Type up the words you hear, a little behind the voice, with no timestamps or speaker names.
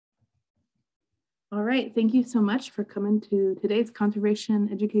All right, thank you so much for coming to today's Conservation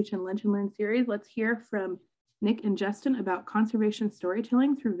Education Lunch and Learn series. Let's hear from Nick and Justin about conservation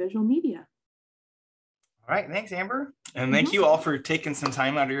storytelling through visual media. All right, thanks, Amber. And thank you all for taking some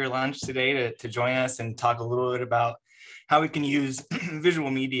time out of your lunch today to join us and talk a little bit about how we can use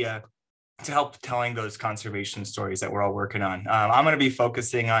visual media to help telling those conservation stories that we're all working on. I'm going to be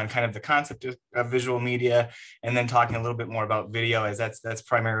focusing on kind of the concept of visual media and then talking a little bit more about video, as that's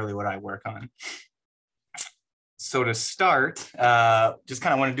primarily what I work on. So to start, just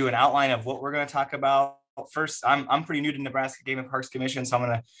kind of want to do an outline of what we're going to talk about. First, I'm pretty new to Nebraska Game and Parks Commission, so I'm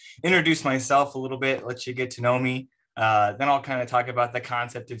going to introduce myself a little bit, let you get to know me. Then I'll kind of talk about the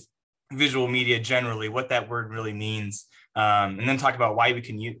concept of visual media generally, what that word really means, and then talk about why we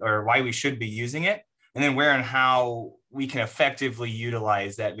can use or why we should be using it, and then where and how we can effectively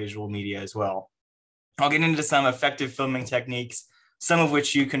utilize that visual media as well. I'll get into some effective filming techniques, some of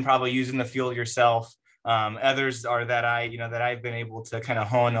which you can probably use in the field yourself. Others are that I've been able to kind of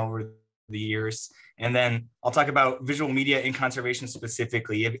hone over the years. And then I'll talk about visual media in conservation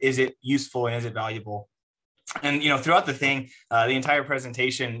specifically. Is it useful and is it valuable? And throughout the thing, the entire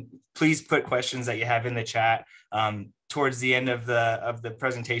presentation, please put questions that you have in the chat. Towards the end of the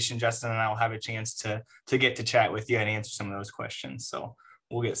presentation, Justin and I will have a chance to get to chat with you and answer some of those questions. So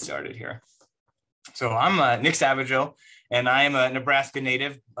we'll get started here. So I'm Nick Sauvageau, and I am a Nebraska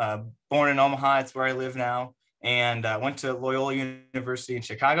native, born in Omaha. It's where I live now, and went to Loyola University in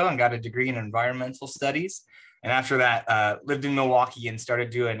Chicago and got a degree in environmental studies. And after that, lived in Milwaukee and started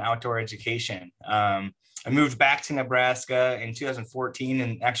doing outdoor education. I moved back to Nebraska in 2014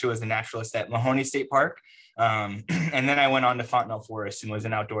 and actually was a naturalist at Mahoney State Park. And then I went on to Fontenelle Forest and was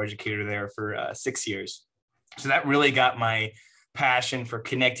an outdoor educator there for 6 years. So that really got my passion for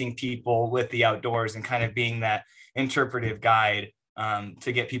connecting people with the outdoors and kind of being that interpretive guide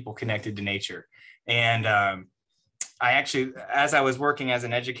to get people connected to nature. And I actually, as I was working as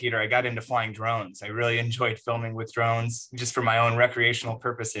an educator, I got into flying drones. I really enjoyed filming with drones just for my own recreational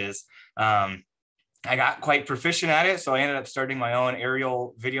purposes. I got quite proficient at it, so I ended up starting my own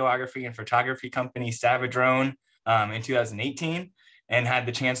aerial videography and photography company, Sauvageau, in 2018. And had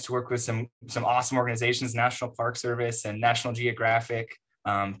the chance to work with some awesome organizations, National Park Service and National Geographic,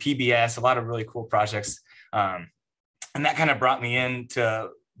 PBS, a lot of really cool projects. And that kind of brought me into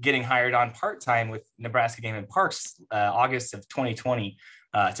getting hired on part-time with Nebraska Game and Parks, August of 2020,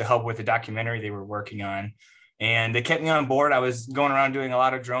 to help with the documentary they were working on. And they kept me on board. I was going around doing a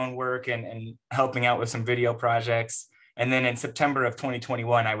lot of drone work and helping out with some video projects. And then in September of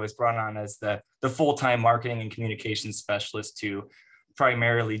 2021, I was brought on as the full-time marketing and communications specialist to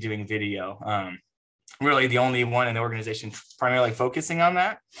primarily doing video. Really the only one in the organization primarily focusing on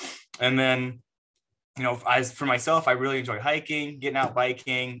that. And then, as for myself, I really enjoy hiking, getting out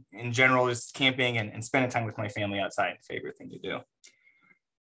biking, in general, just camping and spending time with my family outside, favorite thing to do.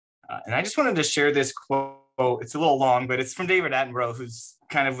 And I just wanted to share this quote. It's a little long, but it's from David Attenborough, who's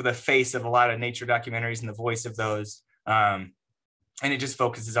kind of the face of a lot of nature documentaries and the voice of those. And it just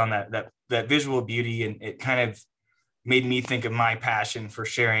focuses on that visual beauty, and it kind of made me think of my passion for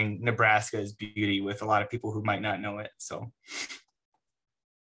sharing Nebraska's beauty with a lot of people who might not know it. So.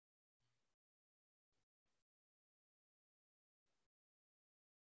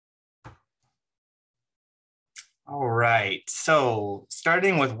 All right, so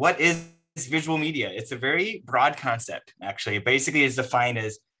starting with what is visual media? It's a very broad concept, actually. It basically is defined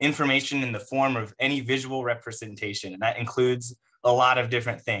as information in the form of any visual representation, and that includes a lot of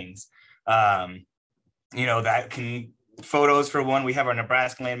different things. That can photos for one. We have our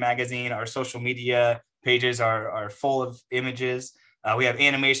Nebraska Land magazine. Our social media pages are full of images. We have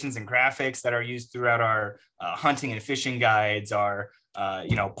animations and graphics that are used throughout our hunting and fishing guides, our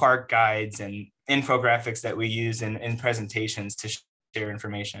park guides and infographics that we use in presentations to share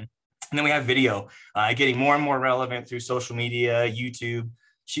information. And then we have video getting more and more relevant through social media, YouTube,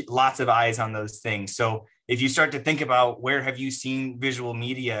 lots of eyes on those things. So if you start to think about where have you seen visual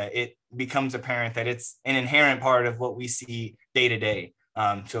media, it becomes apparent that it's an inherent part of what we see day to day.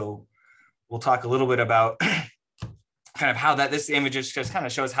 So we'll talk a little bit about kind of how this image just kind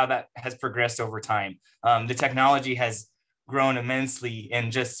of shows how that has progressed over time. The technology has grown immensely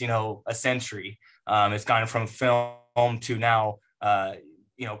in just, a century. It's gone from film to now,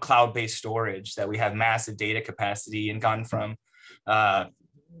 cloud-based storage, that we have massive data capacity, and gone from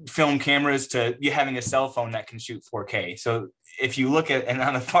film cameras to you having a cell phone that can shoot 4K. So if you look at, and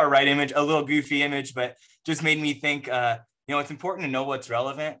on the far right image, a little goofy image, but just made me think, it's important to know what's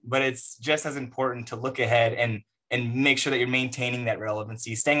relevant, but it's just as important to look ahead and make sure that you're maintaining that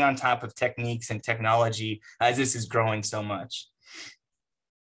relevancy, staying on top of techniques and technology as this is growing so much.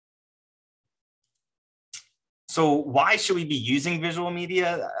 So why should we be using visual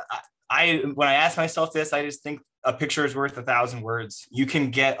media? When I ask myself this, I just think a picture is worth 1,000 words. You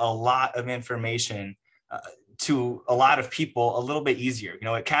can get a lot of information to a lot of people a little bit easier.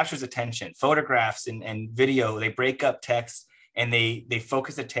 It captures attention. Photographs and video, they break up text and they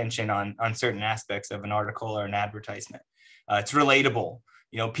focus attention on certain aspects of an article or an advertisement. It's relatable.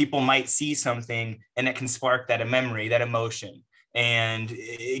 People might see something and it can spark that memory, that emotion, and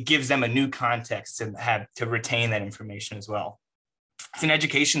it gives them a new context to retain that information as well. It's an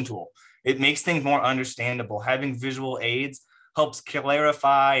education tool. It makes things more understandable. Having visual aids helps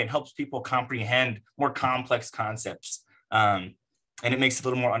clarify and helps people comprehend more complex concepts. And it makes it a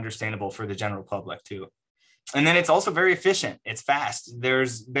little more understandable for the general public too. And then it's also very efficient. It's fast.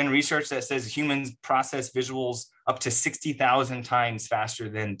 There's been research that says humans process visuals up to 60,000 times faster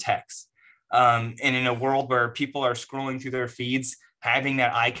than text. And in a world where people are scrolling through their feeds, having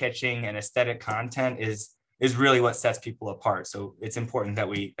that eye-catching and aesthetic content is really what sets people apart. So it's important that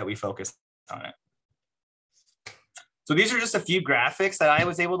we focus on it. So these are just a few graphics that I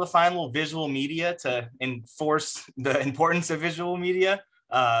was able to find, little visual media to enforce the importance of visual media.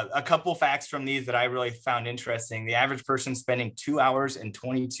 A couple facts from these that I really found interesting. The average person spending 2 hours and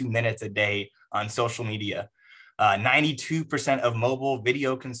 22 minutes a day on social media. 92% of mobile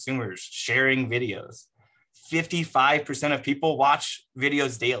video consumers sharing videos. 55% of people watch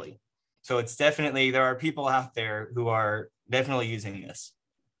videos daily. So it's definitely, there are people out there who are definitely using this.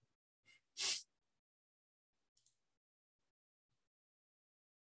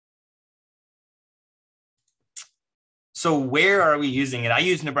 So where are we using it? I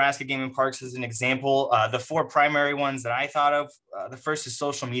use Nebraska Game and Parks as an example. The 4 primary ones that I thought of, the first is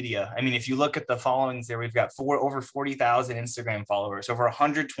social media. I mean, if you look at the followings there, we've got over 40,000 Instagram followers, over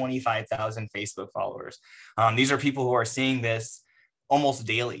 125,000 Facebook followers. These are people who are seeing this almost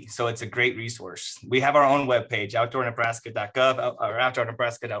daily. So it's a great resource. We have our own webpage, outdoornebraska.gov or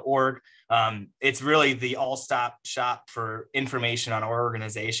outdoornebraska.org. It's really the all-stop shop for information on our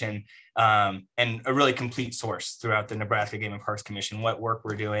organization, and a really complete source throughout the Nebraska Game and Parks Commission, what work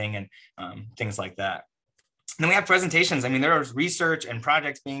we're doing and things like that. And then we have presentations. I mean, there is research and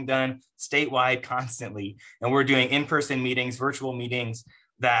projects being done statewide constantly, and we're doing in-person meetings, virtual meetings,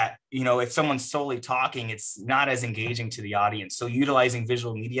 that, if someone's solely talking, it's not as engaging to the audience. So utilizing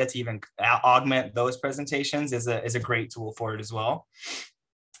visual media to even augment those presentations is a great tool for it as well.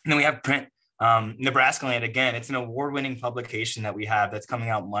 And then we have print. Nebraska Land, again, it's an award-winning publication that we have that's coming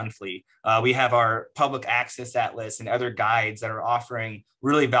out monthly. We have our public access atlas and other guides that are offering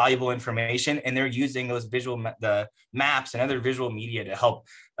really valuable information, and they're using those the maps and other visual media to help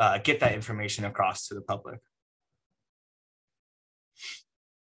get that information across to the public.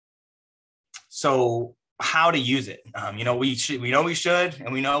 So how to use it? We know we should,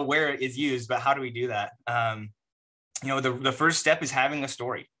 and we know where it is used, but how do we do that? The first step is having a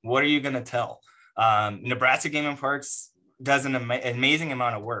story. What are you going to tell? Nebraska Game and Parks does an amazing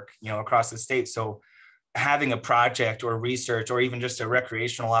amount of work, across the state. So having a project or research or even just a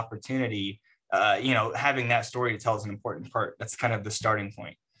recreational opportunity, having that story to tell is an important part. That's kind of the starting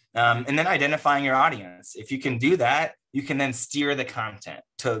point. And then identifying your audience. If you can do that, you can then steer the content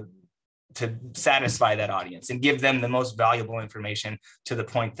to satisfy that audience and give them the most valuable information to the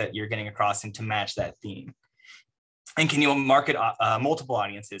point that you're getting across and to match that theme. And can you market multiple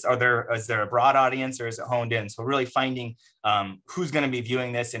audiences? Is there a broad audience or is it honed in? So really finding who's going to be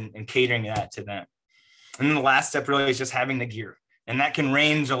viewing this and catering that to them. And then the last step really is just having the gear. And that can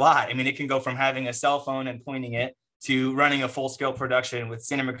range a lot. I mean, it can go from having a cell phone and pointing it to running a full-scale production with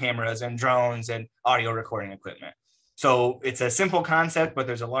cinema cameras and drones and audio recording equipment. So it's a simple concept, but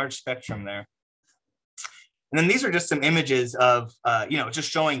there's a large spectrum there. And then these are just some images of,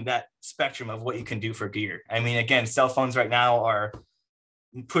 just showing that spectrum of what you can do for gear. I mean, again, cell phones right now are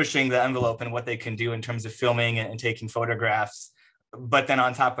pushing the envelope in what they can do in terms of filming and taking photographs. But then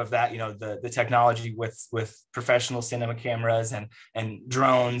on top of that, the technology with professional cinema cameras and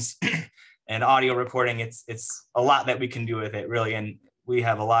drones and audio recording, it's a lot that we can do with it, really. And we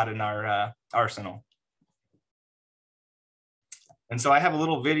have a lot in our arsenal. And so I have a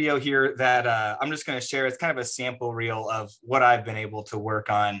little video here that I'm just going to share. It's kind of a sample reel of what I've been able to work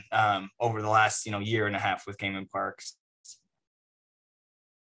on over the last year and a half with Game and Parks.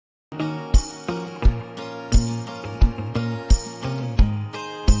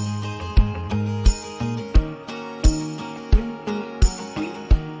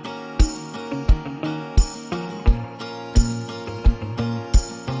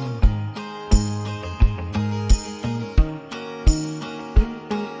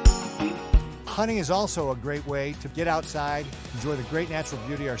 Hunting is also a great way to get outside, enjoy the great natural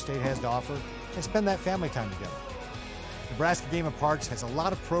beauty our state has to offer, and spend that family time together. Nebraska Game and Parks has a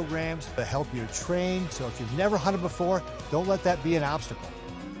lot of programs that help you train, so if you've never hunted before, don't let that be an obstacle.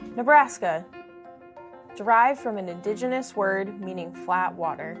 Nebraska, derived from an indigenous word meaning flat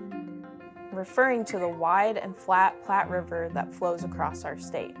water, referring to the wide and flat Platte River that flows across our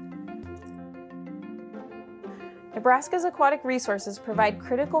state. Nebraska's aquatic resources provide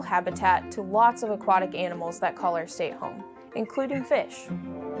critical habitat to lots of aquatic animals that call our state home, including fish.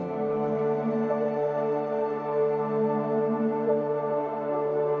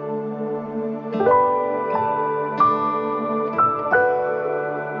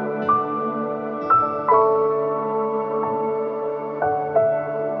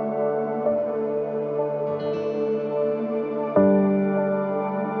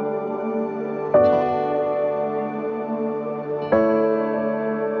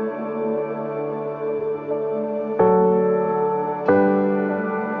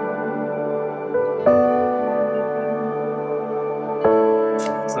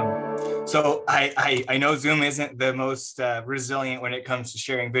 So I know Zoom isn't the most resilient when it comes to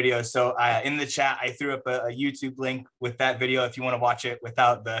sharing videos. So in the chat, I threw up a YouTube link with that video if you want to watch it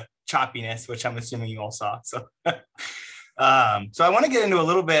without the choppiness, which I'm assuming you all saw. So, so I want to get into a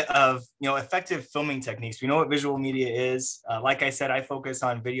little bit of effective filming techniques. We know what visual media is. Like I said, I focus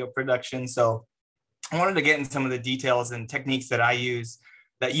on video production. So I wanted to get in some of the details and techniques that I use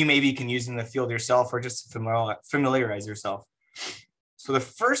that you maybe can use in the field yourself or just to familiarize yourself. So the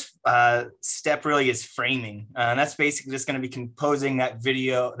first step really is framing. And that's basically just going to be composing that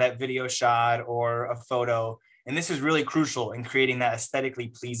video shot or a photo. And this is really crucial in creating that aesthetically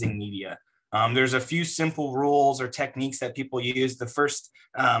pleasing media. There's a few simple rules or techniques that people use. The first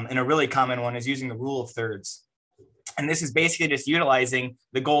and a really common one is using the rule of thirds. And this is basically just utilizing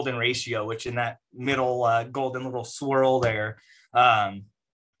the golden ratio, which in that middle golden little swirl there.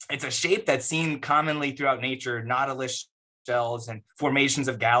 It's a shape that's seen commonly throughout nature, nautilus shells and formations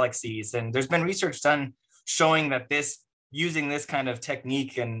of galaxies. And there's been research done showing that using this kind of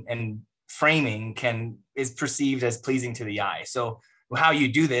technique and framing is perceived as pleasing to the eye. So how you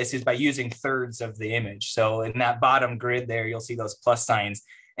do this is by using thirds of the image. So in that bottom grid there, you'll see those plus signs,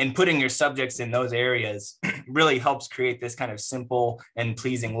 and putting your subjects in those areas really helps create this kind of simple and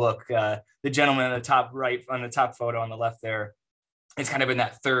pleasing look. The gentleman on the top right, on the top photo on the left there, is kind of in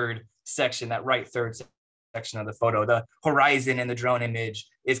that third section, that right third section of the photo. The horizon in the drone image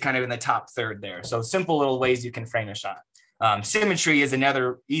is kind of in the top third there. So simple little ways you can frame a shot. Symmetry is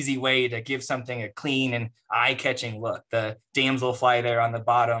another easy way to give something a clean and eye-catching look. The damselfly there on the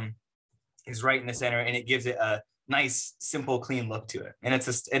bottom is right in the center, and it gives it a nice, simple, clean look to it. And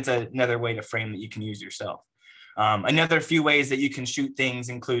it's another way to frame that you can use yourself. Another few ways that you can shoot things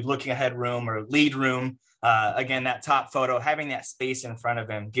include looking ahead room or lead room. Again, that top photo, having that space in front of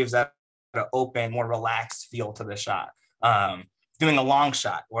him gives that an open, more relaxed feel to the shot. Doing a long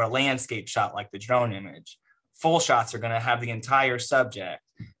shot or a landscape shot like the drone image. Full shots are going to have the entire subject.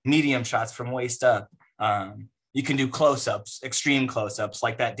 Medium shots from waist up. You can do close-ups, extreme close-ups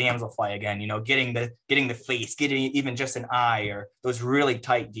like that damselfly again, getting the face, getting even just an eye, or those really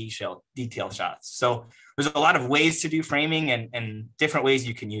tight detail shots. So there's a lot of ways to do framing and different ways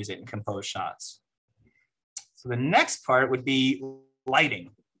you can use it in compose shots. So the next part would be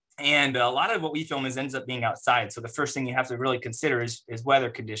lighting. And a lot of what we film ends up being outside. So the first thing you have to really consider is weather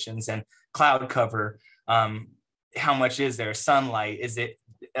conditions and cloud cover. How much is there? Sunlight? Is it,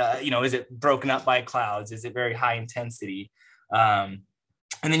 is it broken up by clouds? Is it very high intensity? And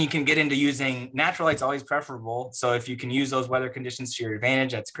then you can get into using natural light's always preferable. So if you can use those weather conditions to your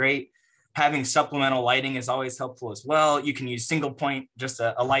advantage, that's great. Having supplemental lighting is always helpful as well. You can use single point, just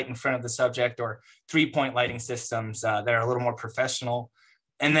a light in front of the subject, or 3-point lighting systems that are a little more professional.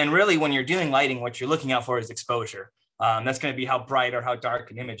 And then really when you're doing lighting, what you're looking out for is exposure. That's going to be how bright or how dark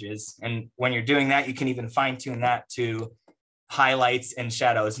an image is. And when you're doing that, you can even fine tune that to highlights and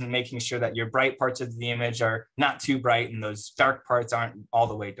shadows, and making sure that your bright parts of the image are not too bright and those dark parts aren't all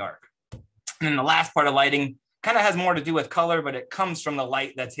the way dark. And then the last part of lighting kind of has more to do with color, but it comes from the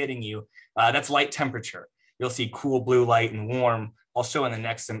light that's hitting you. That's light temperature. You'll see cool blue light and warm. I'll show in the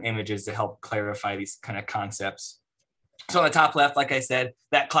next some images to help clarify these kind of concepts. So on the top left, like I said,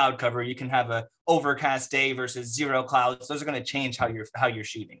 that cloud cover, you can have a overcast day versus 0 clouds. Those are going to change how you're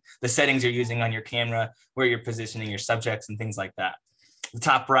shooting. The settings you're using on your camera, where you're positioning your subjects and things like that. The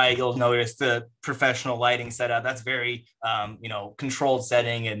top right, you'll notice the professional lighting setup. That's very, controlled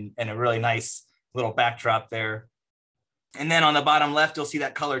setting and a really nice little backdrop there. And then on the bottom left, you'll see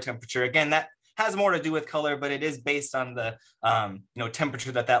that color temperature. Again, that has more to do with color, but it is based on the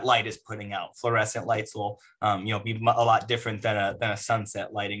temperature that light is putting out. Fluorescent lights will be a lot different than a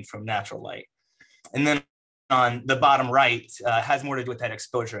sunset lighting from natural light. And then on the bottom right has more to do with that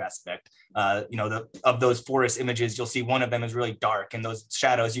exposure aspect. Of those forest images, you'll see one of them is really dark, and those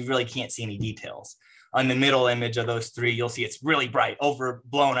shadows, you really can't see any details. On the middle image of those three, you'll see it's really bright,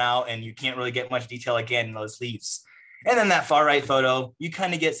 blown out, and you can't really get much detail again in those leaves. And then that far right photo, you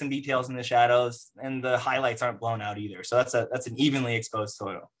kind of get some details in the shadows, and the highlights aren't blown out either. So that's an evenly exposed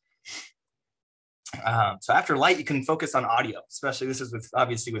photo. So after light, you can focus on audio, especially this is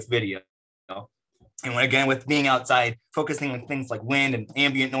obviously with video. And again, with being outside, focusing on things like wind and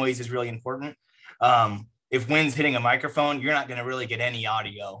ambient noise is really important. If wind's hitting a microphone, you're not going to really get any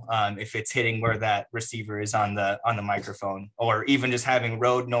audio if it's hitting where that receiver is on the microphone, or even just having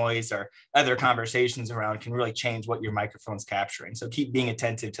road noise or other conversations around can really change what your microphone's capturing. So keep being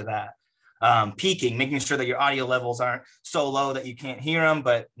attentive to that. Peaking, making sure that your audio levels aren't so low that you can't hear them,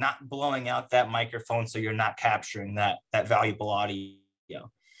 but not blowing out that microphone so you're not capturing that valuable audio.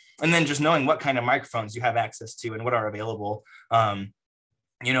 And then just knowing what kind of microphones you have access to and what are available.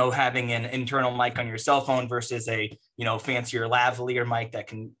 Having an internal mic on your cell phone versus a, fancier lavalier mic that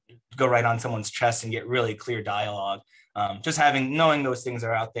can go right on someone's chest and get really clear dialogue. Just knowing those things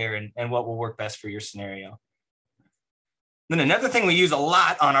are out there and what will work best for your scenario. Then another thing we use a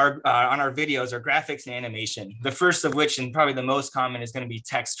lot on our videos are graphics and animation. The first of which, and probably the most common, is going to be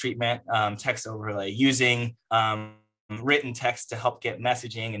text treatment, text overlay, using written text to help get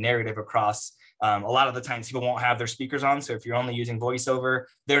messaging and narrative across. A lot of the times people won't have their speakers on. So if you're only using voiceover,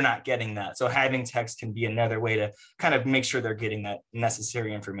 they're not getting that. So having text can be another way to kind of make sure they're getting that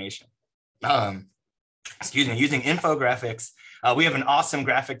necessary information. Using infographics. We have an awesome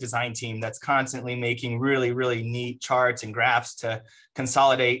graphic design team that's constantly making really, really neat charts and graphs to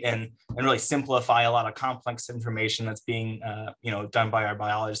consolidate and really simplify a lot of complex information that's being done by our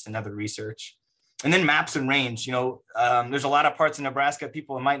biologists and other research. And then maps and range, there's a lot of parts in Nebraska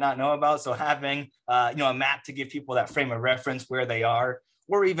people might not know about. So having, a map to give people that frame of reference where they are,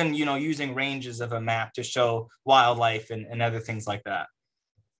 or even, using ranges of a map to show wildlife and other things like that.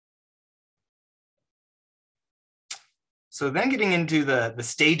 So then getting into the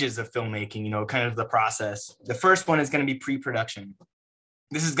stages of filmmaking, kind of the process. The first one is going to be pre-production.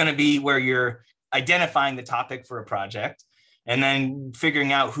 This is going to be where you're identifying the topic for a project, and then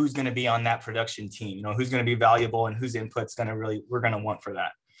figuring out who's going to be on that production team, who's going to be valuable and whose input's we're going to want for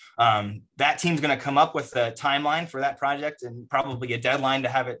that. That team's going to come up with a timeline for that project and probably a deadline to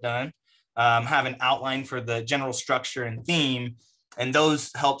have it done, have an outline for the general structure and theme, and those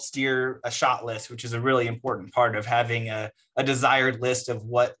help steer a shot list, which is a really important part of having a desired list of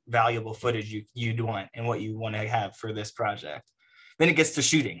what valuable footage you'd want and what you want to have for this project. Then it gets to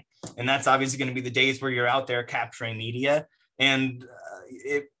shooting, and that's obviously going to be the days where you're out there capturing media. And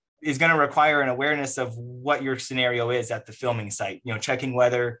it is going to require an awareness of what your scenario is at the filming site, checking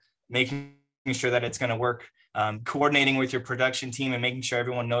weather, making sure that it's going to work, coordinating with your production team and making sure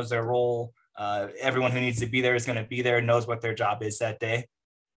everyone knows their role. Everyone who needs to be there is going to be there and knows what their job is that day.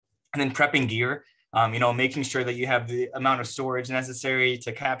 And then prepping gear, making sure that you have the amount of storage necessary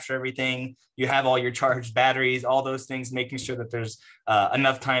to capture everything. You have all your charged batteries, all those things, making sure that there's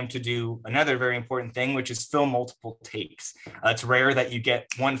enough time to do another very important thing, which is film multiple takes. It's rare that you get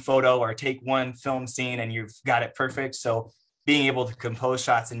one photo or take one film scene and you've got it perfect. So being able to compose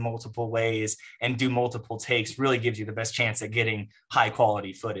shots in multiple ways and do multiple takes really gives you the best chance at getting high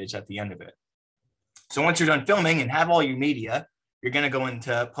quality footage at the end of it. So once you're done filming and have all your media, you're going to go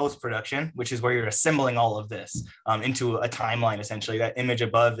into post-production, which is where you're assembling all of this into a timeline. Essentially, that image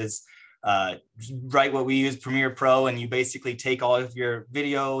above is what we use, Premiere Pro, and you basically take all of your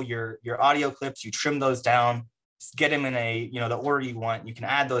video, your audio clips, you trim those down, get them in the order you want. You can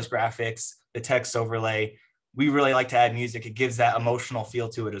add those graphics, the text overlay. We really like to add music. It gives that emotional feel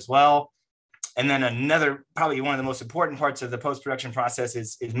to it as well. And then another, probably one of the most important parts of the post-production process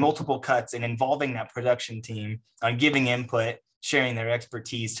is multiple cuts and involving that production team on giving input, sharing their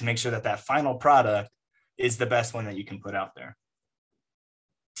expertise to make sure that final product is the best one that you can put out there.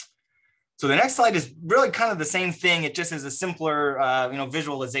 So the next slide is really kind of the same thing. It just is a simpler,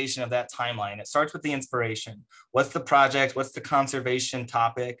 visualization of that timeline. It starts with the inspiration. What's the project? What's the conservation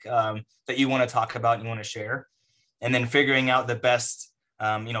topic that you want to talk about and you want to share? And then figuring out the best,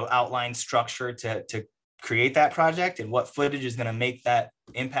 outline structure to create that project and what footage is going to make that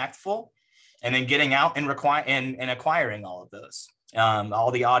impactful. And then getting out and acquiring all of those, all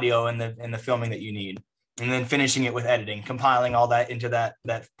the audio and the filming that you need, and then finishing it with editing, compiling all that into that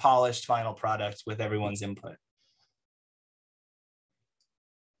polished final product with everyone's input.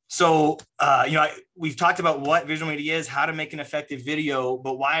 So, we've talked about what visual media is, how to make an effective video,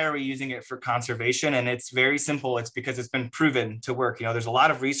 but why are we using it for conservation? And it's very simple. It's because it's been proven to work. There's a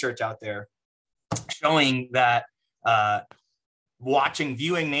lot of research out there showing that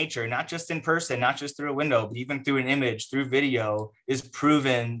viewing nature, not just in person, not just through a window, but even through an image, through video, is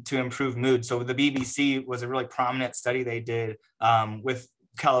proven to improve mood. So the BBC was a really prominent study they did with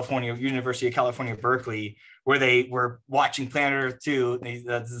University of California, Berkeley, where they were watching Planet Earth 2,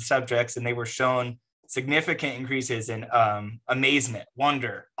 the subjects, and they were shown significant increases in amazement,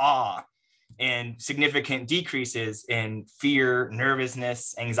 wonder, awe, and significant decreases in fear,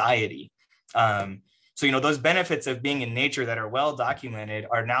 nervousness, anxiety. So, those benefits of being in nature that are well documented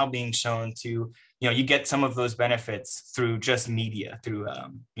are now being shown to, you get some of those benefits through just media, through,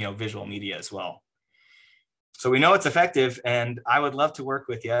 visual media as well. So we know it's effective, and I would love to work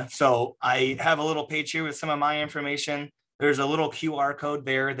with you. So I have a little page here with some of my information. There's a little QR code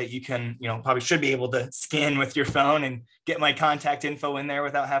there that you can, probably should be able to scan with your phone and get my contact info in there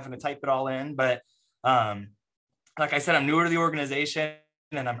without having to type it all in. But like I said, I'm newer to the organization,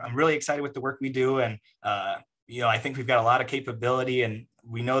 and I'm really excited with the work we do. And, I think we've got a lot of capability, and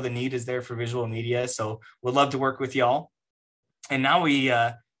we know the need is there for visual media. So we'd love to work with y'all. And now we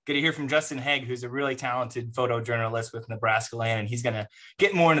get to hear from Justin Haag, who's a really talented photojournalist with Nebraska Land, and he's going to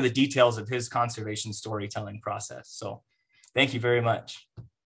get more into the details of his conservation storytelling process. So thank you very much.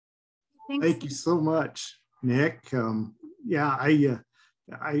 Thanks. Thank you so much, Nick. I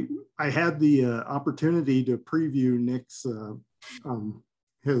had the opportunity to preview Nick's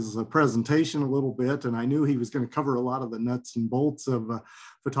his presentation a little bit, and I knew he was going to cover a lot of the nuts and bolts of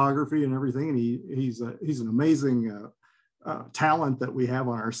photography and everything. And he's an amazing talent that we have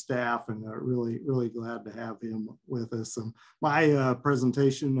on our staff, and really glad to have him with us. My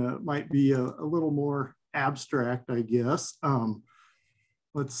presentation might be a little more abstract, I guess.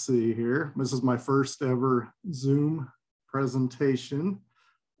 Let's see here. This is my first ever Zoom presentation.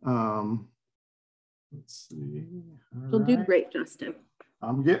 Let's see. You'll do great, Justin.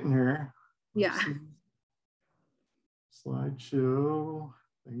 I'm getting here. Yeah. Slideshow.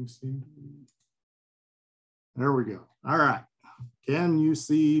 Things seem to be. There we go. All right. Can you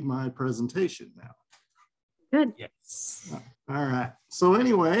see my presentation now? Good. Yes. All right. So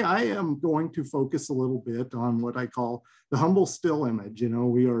anyway, I am going to focus a little bit on what I call the humble still image.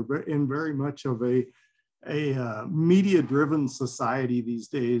 We are in very much of a media-driven society these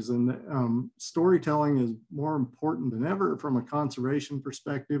days, and storytelling is more important than ever from a conservation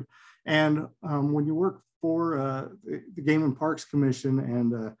perspective. And when you work for the Game and Parks Commission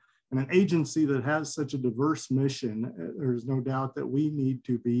and an agency that has such a diverse mission, there's no doubt that we need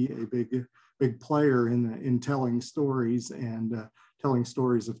to be a big player in telling stories and telling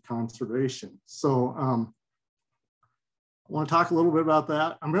stories of conservation. So I want to talk a little bit about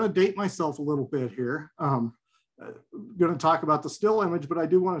that. I'm going to date myself a little bit here. I'm going to talk about the still image, but I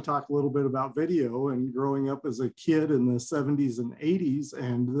do want to talk a little bit about video and growing up as a kid in the 70s and 80s.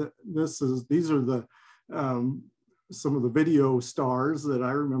 And these are some of the video stars that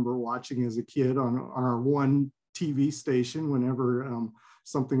I remember watching as a kid on our one TV station whenever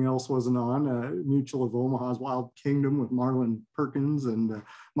something else wasn't on. Mutual of Omaha's Wild Kingdom with Marlon Perkins and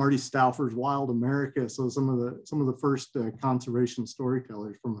Marty Stauffer's Wild America. So some of the first conservation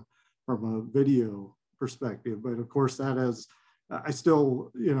storytellers from a video perspective. But of course, that is I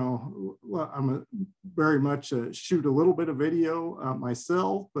still, I'm very much shoot a little bit of video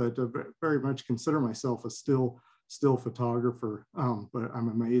myself, but very much consider myself a still photographer. But I'm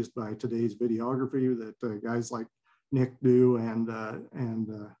amazed by today's videography that guys like Nick do, and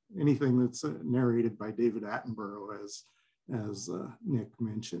anything that's narrated by David Attenborough, as Nick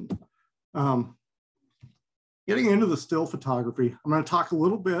mentioned. Getting into the still photography, I'm going to talk a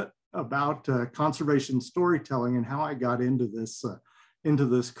little bit about conservation storytelling and how I got into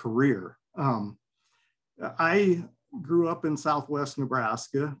this career. I grew up in Southwest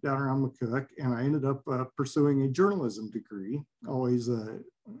Nebraska, down around McCook, and I ended up pursuing a journalism degree. Always,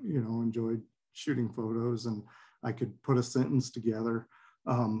 enjoyed shooting photos, and I could put a sentence together.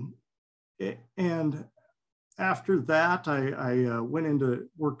 And after that, I went into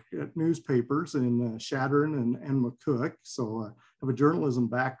work at newspapers in Chadron and McCook. So I have a journalism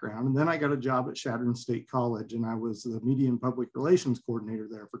background. And then I got a job at Chadron State College, and I was the media and public relations coordinator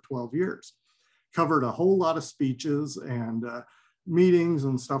there for 12 years. Covered a whole lot of speeches and meetings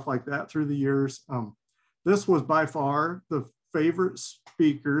and stuff like that through the years. This was by far the favorite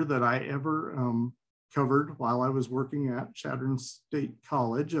speaker that I ever covered while I was working at Chadron State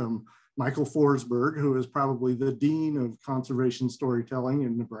College. Michael Forsberg, who is probably the dean of conservation storytelling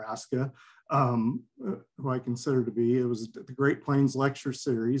in Nebraska, who I consider to be. It was the Great Plains Lecture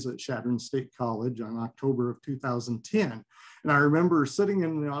Series at Chadron State College on October of 2010. And I remember sitting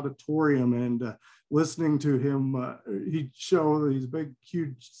in the auditorium and listening to him. He'd show these big,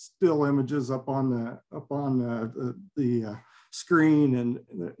 huge still images up on the screen, and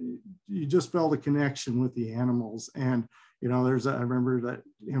you just felt a connection with the animals. And you know, I remember that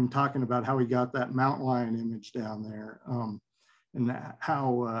him talking about how he got that mountain lion image down there, and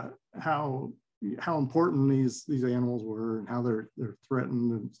how important these animals were, and how they're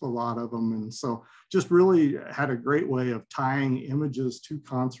threatened, and a lot of them. And so just really had a great way of tying images to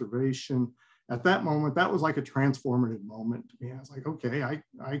conservation. At that moment, that was like a transformative moment to me. I was like, okay,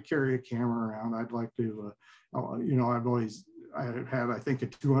 I carry a camera around. I'd like to, you know, I had, I think, a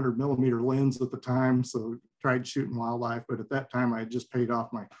 200 millimeter lens at the time, so tried shooting wildlife. But at that time, I had just paid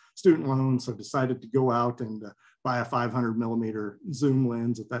off my student loan, so decided to go out and buy a 500 millimeter zoom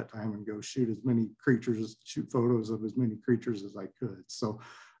lens at that time and go shoot photos of as many creatures as I could. So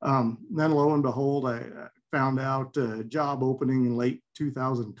then lo and behold, I found out a job opening in late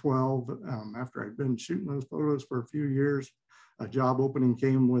 2012. After I'd been shooting those photos for a few years, a job opening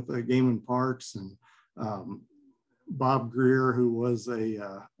came with Game and Parks, and Bob Greer, who was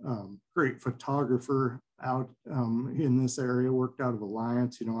a great photographer out in this area, worked out of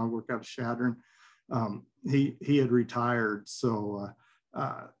Alliance. You know, I worked out of Chadron. He had retired, so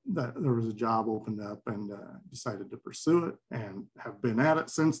there was a job opened up, and decided to pursue it, and have been at it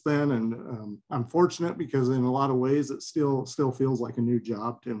since then. And I'm fortunate because in a lot of ways it still feels like a new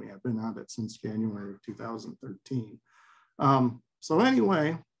job to me. I've been at it since January of 2013. So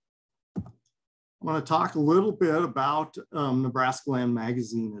anyway, I want to talk a little bit about Nebraska Land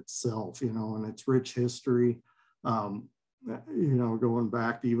magazine itself, you know, and its rich history, you know, going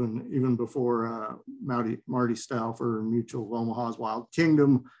back even before Marty Stauffer, Mutual of Omaha's Wild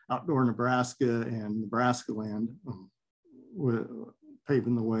Kingdom, Outdoor Nebraska, and Nebraska Land,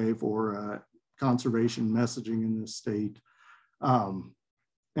 paving the way for conservation messaging in this state. And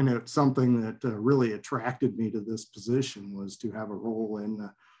it's something that really attracted me to this position, was to have a role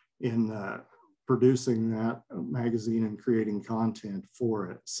in producing that magazine and creating content for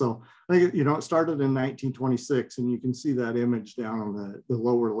it. So I think, you know, it started in 1926, and you can see that image down on the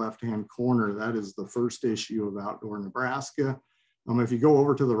lower left-hand corner. That is the first issue of Outdoor Nebraska. If you go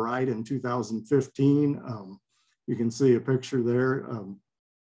over to the right in 2015, you can see a picture there.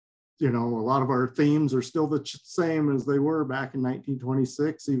 You know, a lot of our themes are still the same as they were back in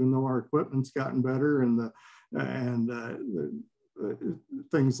 1926, even though our equipment's gotten better, and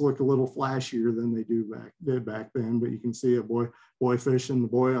things look a little flashier than they did back then. But you can see a boy fishing. The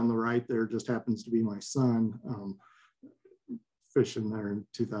boy on the right there just happens to be my son, fishing there in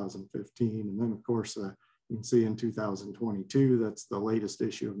 2015. And then of course, you can see in 2022, that's the latest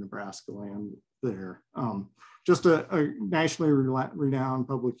issue of Nebraska Land there. Just a nationally renowned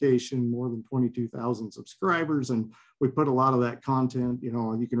publication, more than 22,000 subscribers. And we put a lot of that content, you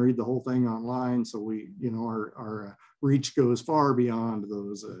know, you can read the whole thing online. So we, you know, our reach goes far beyond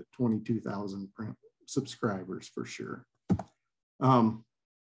those 22,000 print subscribers for sure.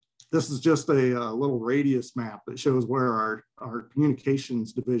 This is just a little radius map that shows where our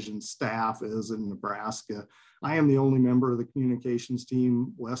communications division staff is in Nebraska. I am the only member of the communications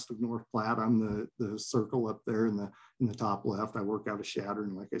team west of North Platte. I'm the circle up there in the top left. I work out of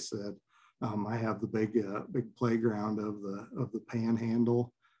Chadron, like I said. I have the big playground of the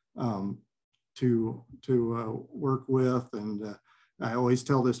Panhandle to work with, and I always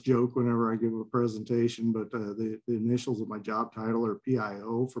tell this joke whenever I give a presentation, but the initials of my job title are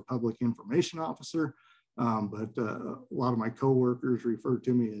PIO, for Public Information Officer. But a lot of my coworkers refer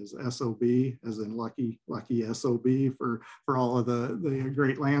to me as SOB, as in lucky SOB, for all of the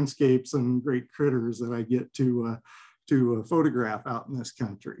great landscapes and great critters that I get to photograph out in this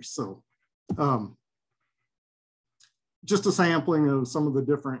country. So just a sampling of some of the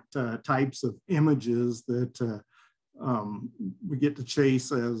different types of images that we get to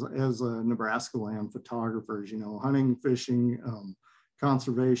chase as Nebraska Land photographers, you know, hunting, fishing,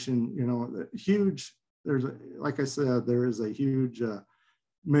 conservation, you know, huge. Like I said, there is a huge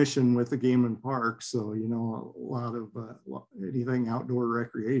mission with the Game and Parks. So, you know, a lot of anything outdoor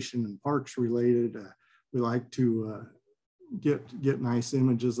recreation and parks related, we like to get nice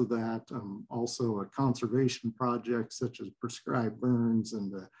images of that. Also conservation projects such as prescribed burns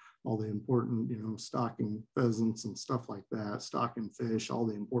and all the important, you know, stocking pheasants and stuff like that, stocking fish, all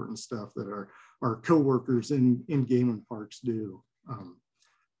the important stuff that our co-workers in Game and Parks do.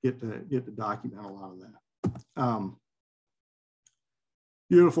 Get to document a lot of that.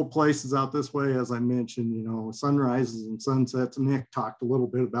 beautiful places out this way. As I mentioned, you know, sunrises and sunsets. Nick talked a little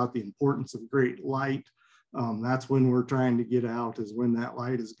bit about the importance of great light. That's when we're trying to get out, is when that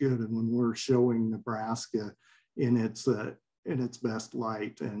light is good and when we're showing Nebraska in its best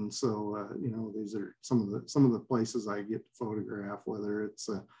light. And so, you know, these are some of the places I get to photograph, whether it's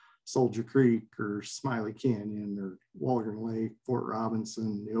Soldier Creek or Smiley Canyon or Waldron Lake, Fort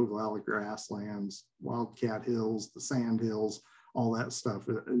Robinson, the Ogallala grasslands, Wildcat Hills, the Sand Hills, all that stuff.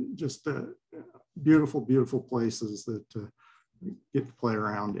 Just beautiful, beautiful places that get to play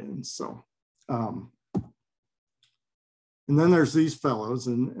around in. So, and then there's these fellows,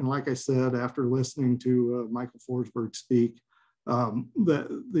 and like I said, after listening to Michael Forsberg speak,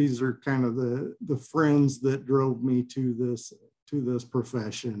 these are kind of the friends that drove me to this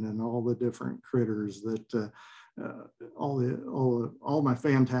profession, and all the different critters that all my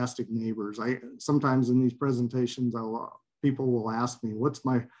fantastic neighbors. Sometimes in these presentations, people will ask me, what's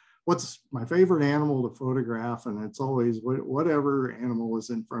my favorite animal to photograph? And it's always whatever animal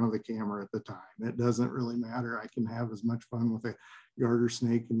is in front of the camera at the time. It doesn't really matter. I can have as much fun with a garter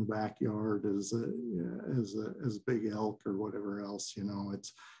snake in the backyard as a big elk or whatever else. You know,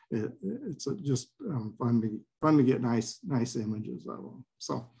 it's just fun to get nice images of them.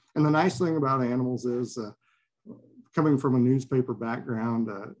 So, and the nice thing about animals is, coming from a newspaper background,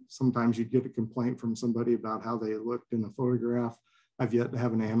 sometimes you'd get a complaint from somebody about how they looked in a photograph. I've yet to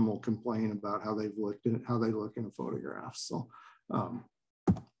have an animal complain about how they look in a photograph. So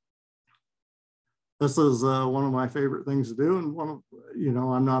this is one of my favorite things to do, and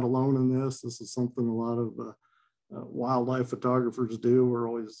I'm not alone in this. This is something a lot of wildlife photographers do. We're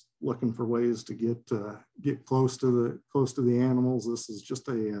always looking for ways to get close to the animals. This is just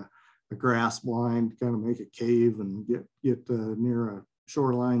a grass blind, kind of make a cave and get near a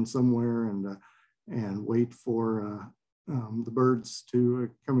shoreline somewhere and wait for the birds to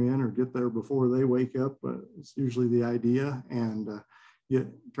come in or get there before they wake up. It's usually the idea, and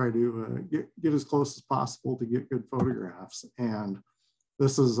try to get as close as possible to get good photographs. And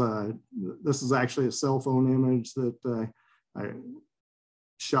this is actually a cell phone image that I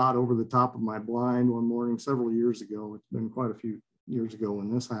shot over the top of my blind one morning several years ago. It's been quite a few years ago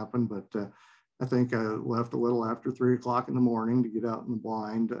when this happened, but I think I left a little after 3 o'clock in the morning to get out in the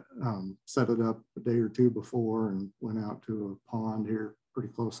blind, set it up a day or two before, and went out to a pond here pretty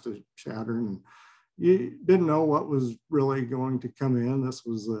close to Chattern. And you didn't know what was really going to come in. This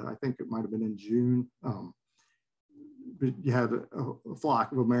was, I think it might've been in June. But you had a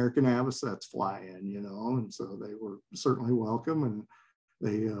flock of American avocets fly in, and so they were certainly welcome. And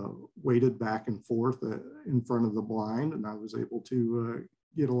they waited back and forth in front of the blind, and I was able to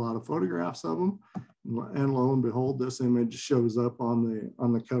get a lot of photographs of them. And lo and behold, this image shows up on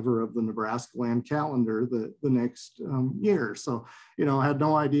the cover of the Nebraska Land Calendar the next year. So, I had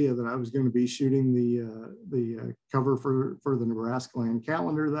no idea that I was going to be shooting the cover for the Nebraska Land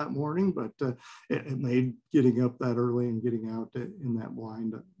Calendar that morning, but it made getting up that early and getting out in that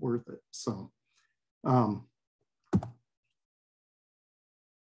blind worth it. So,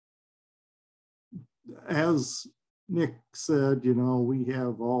 as Nick said, we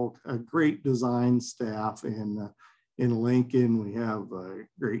have a great design staff in Lincoln. We have a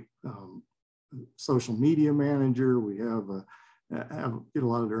great social media manager. We get a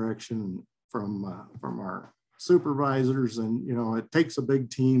lot of direction from our supervisors, and it takes a big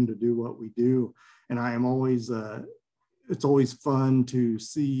team to do what we do. And I am always it's always fun to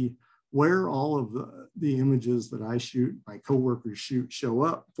see where all of the images that I shoot, my coworkers show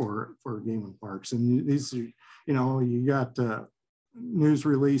up for Game and Parks. And these are, you got news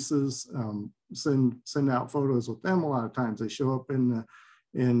releases, send out photos with them. A lot of times they show up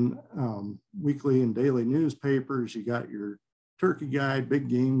in weekly and daily newspapers. You got your turkey guide, big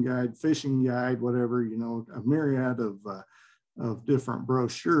game guide, fishing guide, whatever, a myriad of different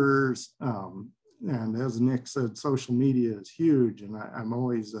brochures. And as Nick said, social media is huge, and I'm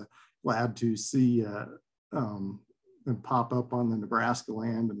always glad to see them pop up on the Nebraska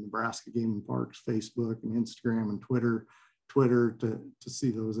Land and Nebraska Game and Parks Facebook and Instagram and Twitter to see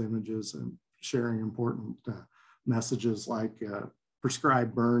those images and sharing important messages like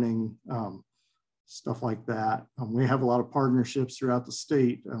prescribed burning, stuff like that. We have a lot of partnerships throughout the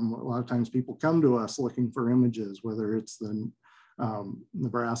state. A lot of times people come to us looking for images, whether it's the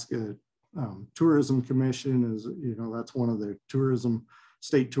Nebraska Tourism Commission is, that's one of the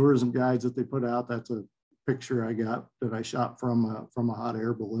state tourism guides that they put out. That's a picture I got that I shot from a hot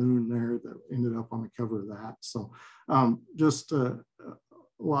air balloon there that ended up on the cover of that. So just a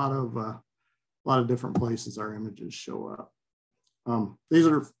lot of different places our images show up. These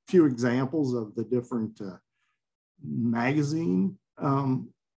are a few examples of the different magazine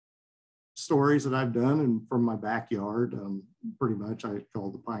stories that I've done and from my backyard. Pretty much I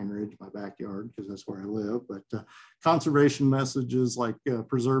call the Pine Ridge my backyard because that's where I live, but conservation messages like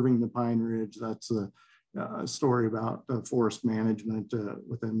preserving the Pine Ridge, that's a story about forest management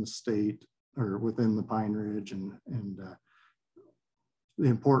within the state or within the Pine Ridge, and the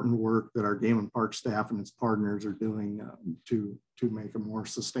important work that our Game and Park staff and its partners are doing to make a more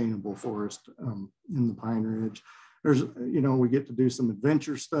sustainable forest in the Pine Ridge. There's, we get to do some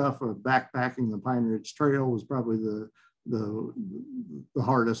adventure stuff. Backpacking the Pine Ridge Trail was probably the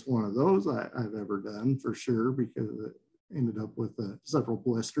hardest one of those I've ever done, for sure, because it ended up with several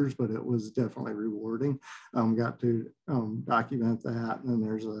blisters, but it was definitely rewarding. Got to document that. And then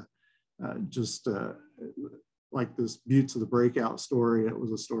there's like this Buttes of the Breakout story. It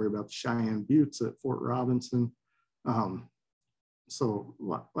was a story about the Cheyenne Buttes at Fort Robinson. So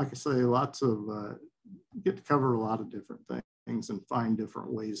like I say, lots of, get to cover a lot of different things and find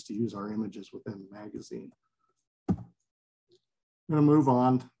different ways to use our images within the magazine. I'm gonna move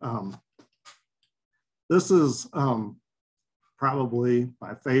on. This is probably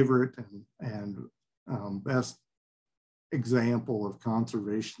my favorite and best example of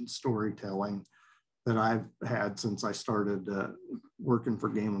conservation storytelling that I've had since I started working for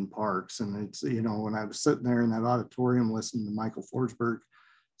Game and Parks. And it's, when I was sitting there in that auditorium listening to Michael Forsberg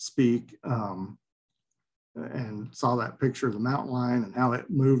speak and saw that picture of the mountain lion and how it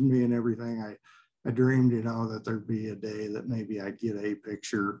moved me and everything, I dreamed, that there'd be a day that maybe I'd get a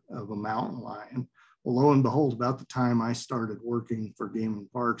picture of a mountain lion. Well, lo and behold, about the time I started working for Game and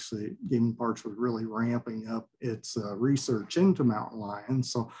Parks, Game and Parks was really ramping up its research into mountain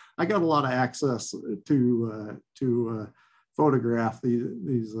lions. So I got a lot of access to photograph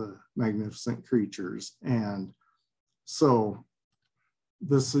these magnificent creatures. And so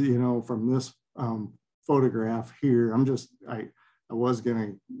this, from this photograph here, I was going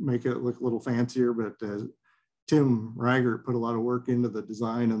to make it look a little fancier, but Tim Raggart put a lot of work into the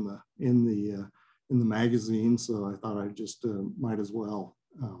design in the magazine, so I thought I just might as well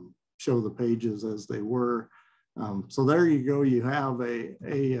show the pages as they were. So there you go. You have the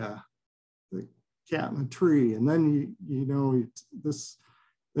cat in a tree, and then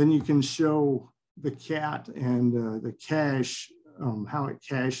then you can show the cat and the cache, how it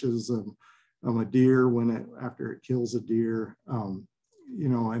caches a deer after it kills a deer. And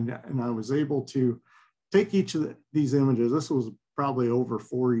I was able to take each of these images. This was probably over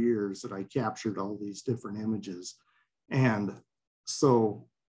 4 years that I captured all these different images. And so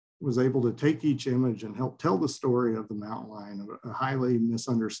was able to take each image and help tell the story of the mountain lion, a highly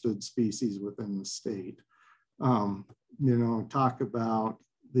misunderstood species within the state. Talk about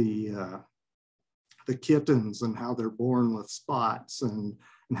the kittens and how they're born with spots and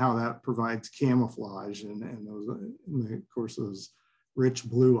how that provides camouflage and of course those rich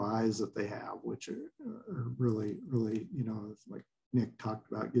blue eyes that they have, which are really, really, like Nick talked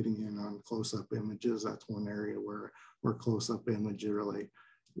about getting in on close-up images. That's one area where close-up image really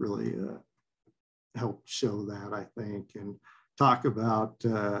helped show that, I think, and talk about,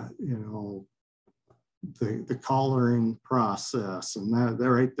 the collaring process. And that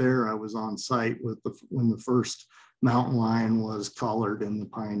right there, I was on site when the first mountain lion was collared in the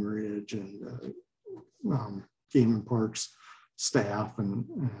Pine Ridge, and Game and Parks staff and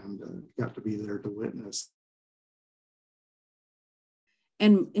got to be there to witness.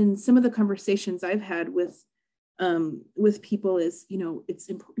 And in some of the conversations I've had with people is,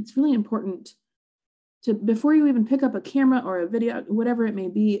 it's really important to, before you even pick up a camera or a video, whatever it may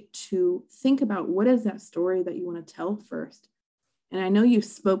be, to think about what is that story that you want to tell first. And I know you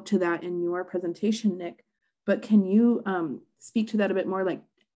spoke to that in your presentation, Nick, but can you speak to that a bit more? Like,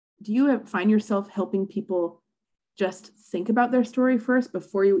 do you find yourself helping people just think about their story first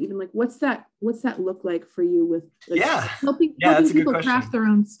before you even, like, what's that look like for you with helping people craft their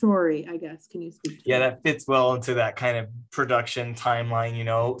own story, I guess? Can you speak to that? That fits well into that kind of production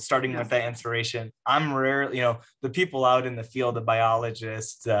timeline, starting with that inspiration. I'm rarely, the people out in the field, the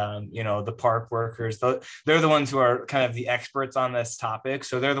biologists, the park workers, they're the ones who are kind of the experts on this topic.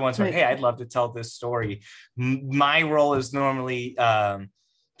 So they're the ones who are, hey, I'd love to tell this story. My role is normally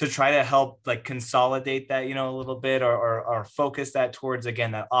to try to help like consolidate that, a little bit or focus that towards,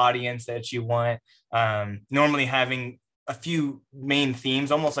 again, that audience that you want. Normally having a few main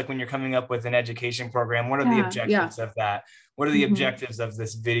themes, almost like when you're coming up with an education program. What are the objectives of that? What are the objectives of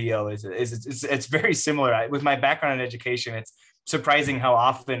this video? It's very similar. With my background in education, it's surprising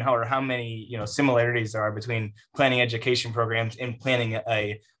how many similarities there are between planning education programs and planning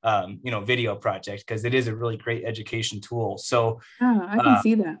a video project, because it is a really great education tool. So I can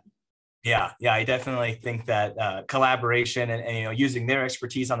see that. Yeah, I definitely think that collaboration and you know, using their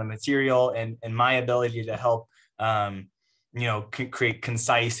expertise on the material and my ability to help you know, create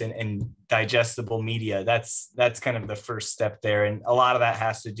concise and digestible media. That's kind of the first step there, and a lot of that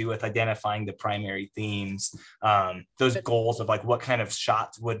has to do with identifying the primary themes, those goals of like what kind of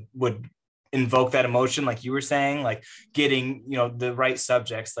shots would invoke that emotion, like you were saying, like getting, you know, the right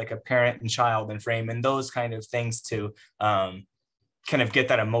subjects like a parent and child in frame, and those kind of things to kind of get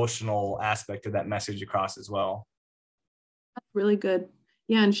that emotional aspect of that message across as well. That's really good.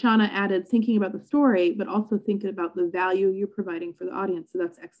 Yeah, and Shauna added thinking about the story, but also thinking about the value you're providing for the audience. So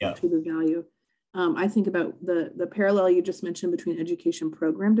that's excellent too, the value. I think about the parallel you just mentioned between education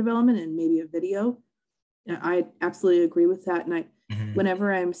program development and maybe a video. I absolutely agree with that. And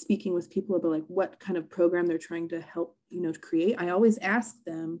whenever I'm speaking with people about like what kind of program they're trying to help, you know, to create, I always ask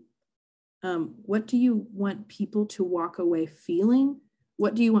them, what do you want people to walk away feeling?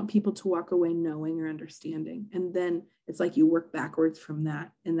 What do you want people to walk away knowing or understanding? And then it's like you work backwards from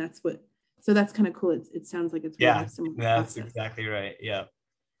that. And that's what, so that's kind of cool. It sounds like it's really similar. That's exactly right. Yeah.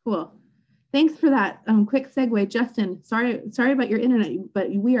 Cool. Thanks for that quick segue. Justin, sorry about your internet,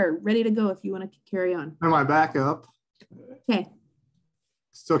 but we are ready to go if you want to carry on. Am I back up? Okay.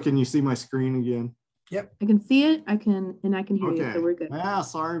 So can you see my screen again? Yep. I can see it. I can hear you. So we're good. Yeah,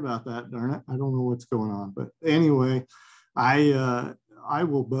 sorry about that, darn it. I don't know what's going on. But anyway, I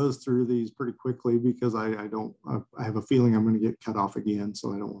will buzz through these pretty quickly because I have a feeling I'm going to get cut off again.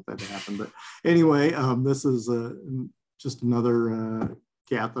 So I don't want that to happen. But anyway, this is just another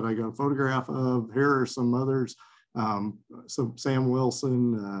cat that I got a photograph of. Here are some others. So Sam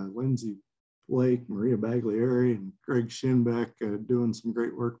Wilson, Lindsay Blake, Maria Baglieri, and Greg Schinbeck doing some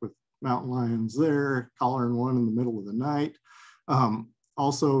great work with mountain lions there, collaring one in the middle of the night.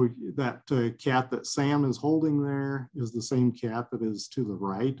 Also, that cat that Sam is holding there is the same cat that is to the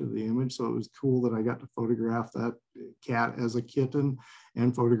right of the image. So it was cool that I got to photograph that cat as a kitten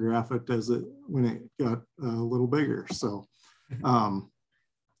and photograph it when it got a little bigger. So, you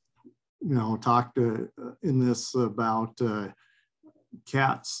know, talked in this about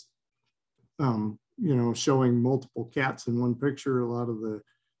cats, you know, showing multiple cats in one picture. A lot of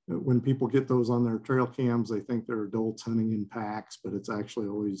when people get those on their trail cams, they think they're adults hunting in packs, but it's actually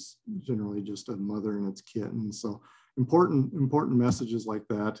always generally just a mother and its kitten. So important messages like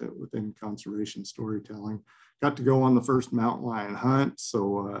that within conservation storytelling. Got to go on the first mountain lion hunt,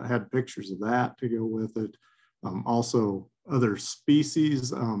 so I had pictures of that to go with it. Also other species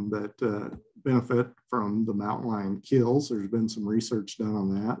that benefit from the mountain lion kills. There's been some research done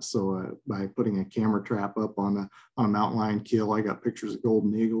on that. So by putting a camera trap up on a mountain lion kill, I got pictures of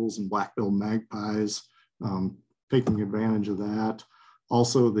golden eagles and black-billed magpies, taking advantage of that.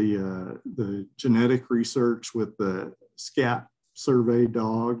 Also the genetic research with the scat survey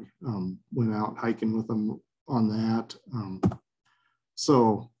dog, went out hiking with them on that.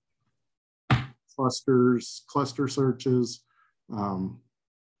 So cluster searches,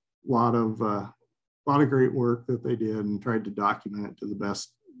 lot of great work that they did, and tried to document it to the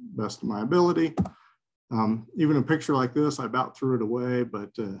best of my ability. Even a picture like this, I about threw it away,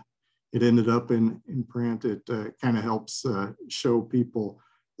 but it ended up in print. It kind of helps show people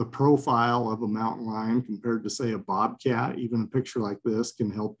the profile of a mountain lion compared to, say, a bobcat. Even a picture like this can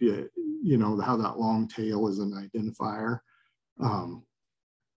help you, you know, how that long tail is an identifier.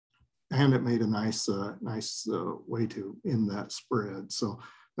 And it made a nice way to end that spread. So,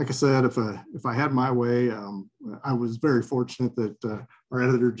 like I said, if I had my way, I was very fortunate that our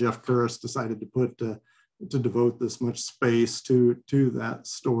editor Jeff Curris decided to devote this much space to that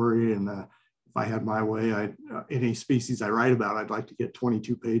story. And if I had my way, any species I write about, I'd like to get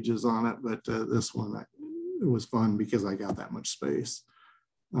 22 pages on it. But this one, it was fun because I got that much space.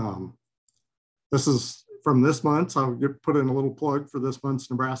 This is from this month. I'll put in a little plug for this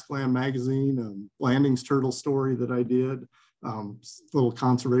month's Nebraska Land magazine, Landing's turtle story that I did, little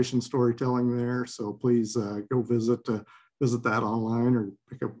conservation storytelling there. So please go visit that online or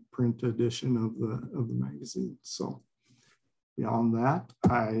pick up a print edition of the magazine. So beyond that,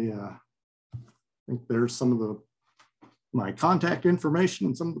 I think there's some of my contact information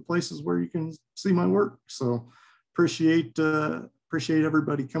and some of the places where you can see my work. So appreciate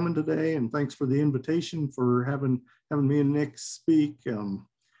everybody coming today, and thanks for the invitation, for having me and Nick speak.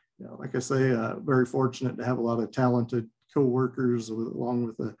 Like I say, very fortunate to have a lot of talented co-workers along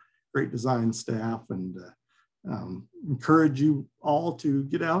with a great design staff, and encourage you all to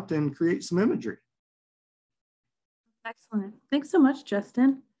get out and create some imagery. Excellent. Thanks so much,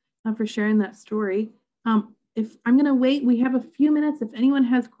 Justin, for sharing that story. If I'm going to wait, we have a few minutes if anyone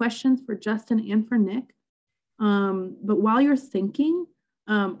has questions for Justin and for Nick. But while you're thinking,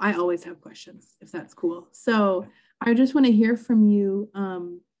 I always have questions, if that's cool. So I just want to hear from you.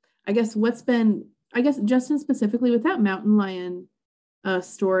 I guess Justin, specifically with that mountain lion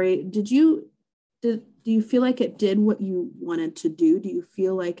story, do you feel like it did what you wanted to do? Do you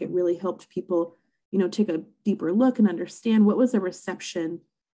feel like it really helped people, take a deeper look and understand? What was the reception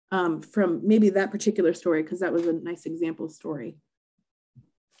from maybe that particular story? Because that was a nice example story.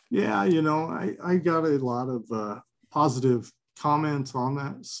 Yeah, I got a lot of positive comments on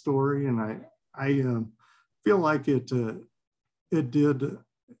that story, and I feel like it did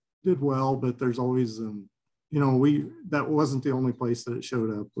well, but there's always that wasn't the only place that it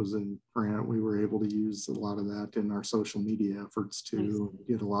showed up, was in print. We were able to use a lot of that in our social media efforts too. Nice.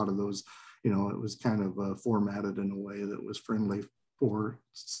 Get a lot of those, it was kind of formatted in a way that was friendly for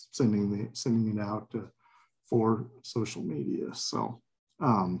sending it out for social media. So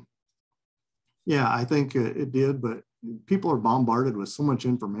yeah, I think it did, but people are bombarded with so much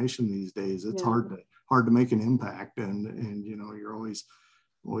information these days. It's hard to make an impact, and you're always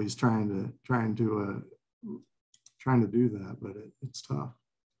trying to do that, but it's tough.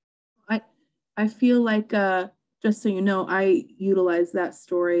 I feel like just so you know, I utilize that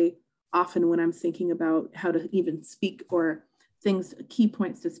story often when I'm thinking about how to even speak, or key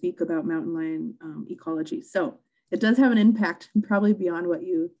points to speak about mountain lion ecology. So it does have an impact, probably beyond what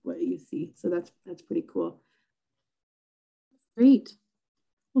you see. So that's pretty cool. Great.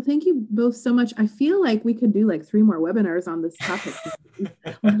 Well, thank you both so much. I feel like we could do like 3 more webinars on this topic.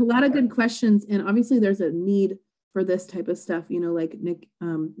 A lot of good questions, and obviously there's a need for this type of stuff. Like Nick,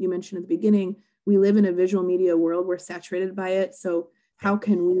 you mentioned at the beginning, we live in a visual media world. We're saturated by it. So how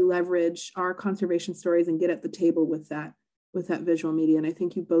can we leverage our conservation stories and get at the table with that visual media? And I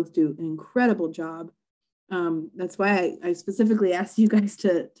think you both do an incredible job. That's why I specifically asked you guys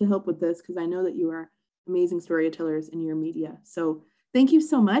to help with this, because I know that you are amazing storytellers in your media. So thank you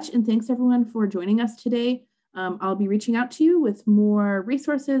so much. And thanks everyone for joining us today. I'll be reaching out to you with more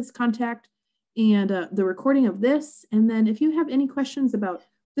resources, contact, and the recording of this. And then if you have any questions about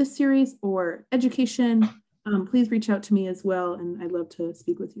this series or education, please reach out to me as well. And I'd love to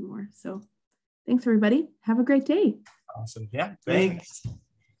speak with you more. So thanks everybody. Have a great day. Awesome. Yeah, thanks.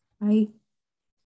 Bye.